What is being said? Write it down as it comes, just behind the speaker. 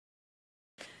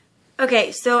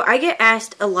Okay, so I get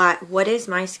asked a lot, what is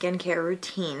my skincare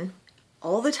routine?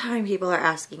 All the time people are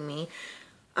asking me.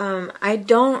 I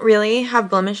don't really have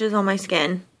blemishes on my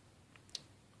skin.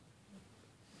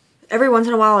 Every once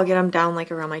in a while I'll get them down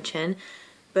like around my chin,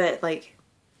 but like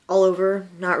all over,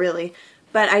 not really.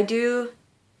 But I do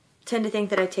tend to think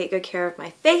that I take good care of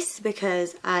my face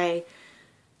because I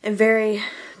am very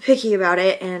picky about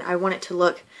it and I want it to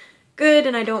look good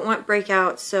and I don't want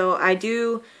breakouts. So I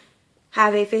do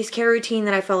have a face care routine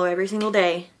that I follow every single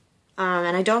day.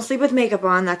 And I don't sleep with makeup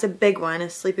on. That's a big one,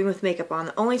 is sleeping with makeup on.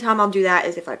 The only time I'll do that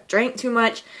is if I've drank too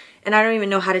much and I don't even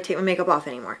know how to take my makeup off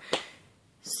anymore.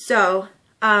 So,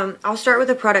 I'll start with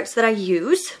the products that I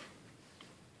use.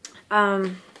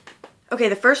 Okay,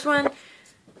 the first one,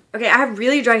 okay, I have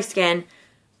really dry skin.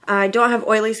 I don't have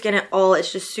oily skin at all.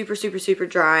 It's just super, super, super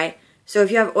dry. So if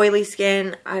you have oily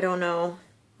skin, I don't know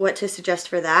what to suggest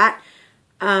for that.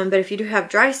 But if you do have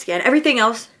dry skin, everything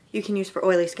else you can use for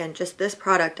oily skin. Just this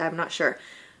product, I'm not sure.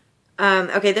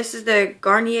 Okay, this is the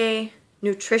Garnier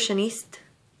Nutritioniste,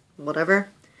 whatever.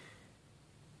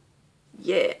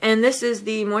 Yeah, and this is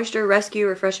the Moisture Rescue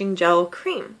Refreshing Gel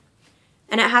Cream.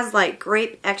 And it has like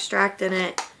grape extract in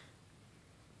it.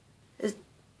 It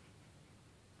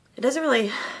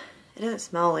doesn't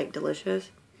smell like delicious.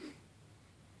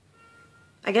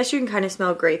 I guess you can kind of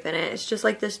smell grape in it. It's just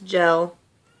like this gel.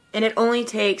 And it only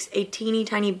takes a teeny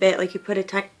tiny bit, like you put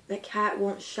a the cat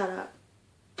won't shut up.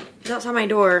 It's outside my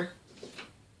door.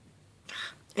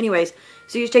 Anyways,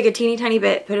 so you just take a teeny tiny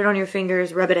bit, put it on your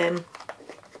fingers, rub it in.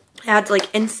 It adds like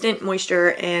instant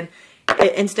moisture and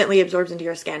it instantly absorbs into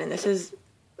your skin. And this is,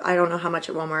 I don't know how much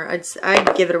at Walmart.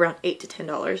 I'd give it around $8 to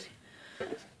 $10.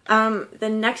 The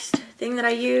next thing that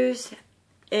I use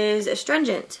is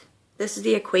astringent. This is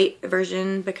the Equate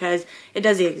version because it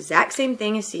does the exact same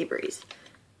thing as Seabreeze.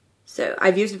 So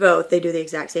I've used both. They do the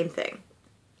exact same thing.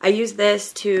 I use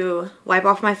this to wipe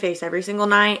off my face every single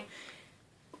night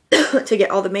to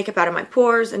get all the makeup out of my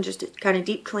pores and just to kind of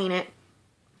deep clean it.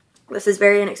 This is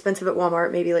very inexpensive at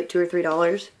Walmart, maybe like $2 or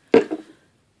 $3.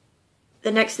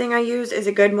 The next thing I use is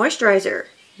a good moisturizer.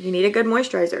 You need a good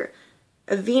moisturizer.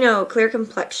 Aveeno Clear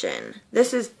Complexion.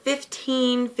 This is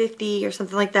 $15.50 or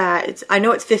something like that. I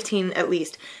know it's $15 at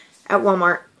least at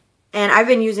Walmart. And I've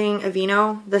been using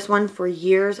Aveeno, this one, for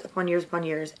years upon years upon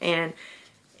years. And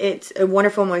it's a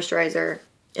wonderful moisturizer.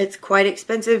 It's quite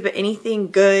expensive, but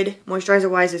anything good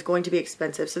moisturizer-wise is going to be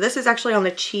expensive. So this is actually on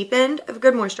the cheap end of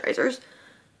good moisturizers.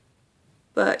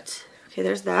 But, okay,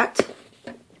 there's that.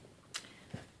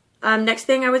 Next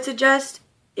thing I would suggest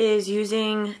is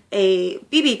using a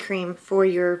BB cream for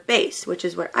your base, which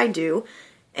is what I do.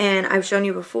 And I've shown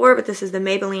you before, but this is the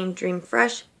Maybelline Dream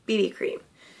Fresh BB cream.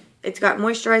 It's got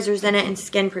moisturizers in it and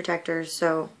skin protectors,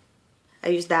 so I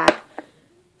use that.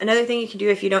 Another thing you can do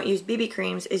if you don't use BB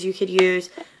creams is you could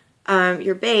use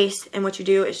your base, and what you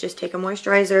do is just take a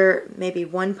moisturizer, maybe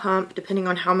 1 pump, depending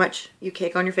on how much you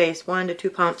cake on your face, 1 to 2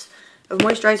 pumps of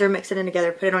moisturizer, mix it in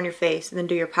together, put it on your face, and then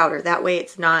do your powder. That way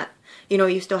it's not, you know,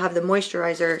 you still have the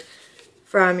moisturizer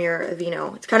from your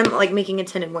Aveeno. It's kind of like making a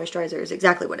tinted moisturizer is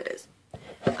exactly what it is.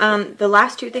 The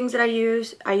last two things that I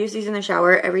use these in the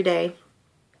shower every day.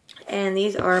 And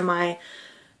these are my,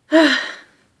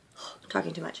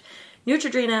 talking too much,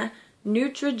 Neutrogena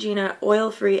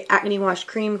Oil-Free Acne Wash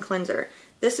Cream Cleanser.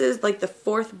 This is like the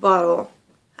 4th bottle.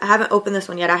 I haven't opened this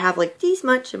one yet. I have like this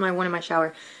much in my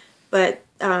shower. But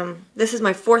this is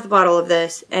my 4th bottle of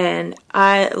this, and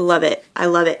I love it. I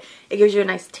love it. It gives you a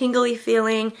nice tingly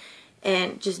feeling,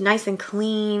 and just nice and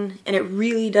clean, and it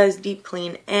really does deep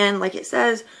clean. And like it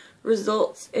says,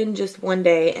 results in just 1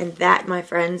 day, and that, my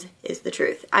friends, is the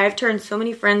truth. I have turned so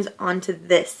many friends onto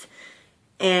this,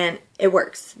 and it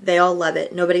works. They all love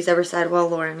it. Nobody's ever said, well,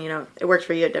 Lauren, you know, it worked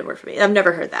for you, it didn't work for me. I've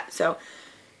never heard that. So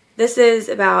this is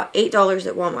about $8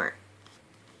 at Walmart,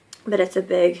 but it's a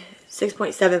big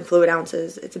 6.7 fluid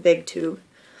ounces. It's a big tube,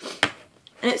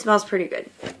 and it smells pretty good.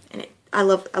 And I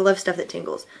love stuff that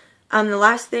tingles. The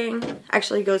last thing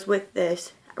actually goes with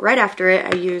this. Right after it,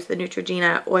 I use the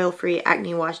Neutrogena Oil-Free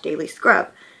Acne Wash Daily Scrub.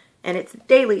 And it's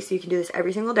daily, so you can do this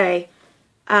every single day.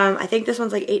 I think this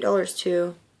one's like $8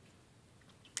 too.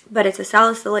 But it's a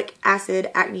salicylic acid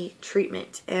acne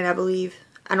treatment. And I believe,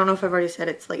 I don't know if I've already said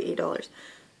it's like $8.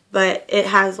 But it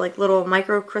has like little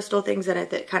microcrystal things in it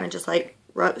that kind of just like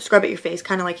scrub at your face.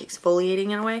 Kind of like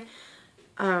exfoliating in a way.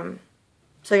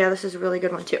 So yeah, this is a really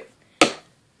good one too.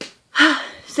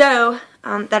 So,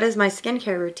 that is my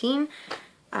skincare routine.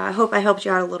 I hope I helped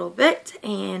you out a little bit,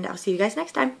 and I'll see you guys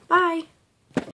next time. Bye!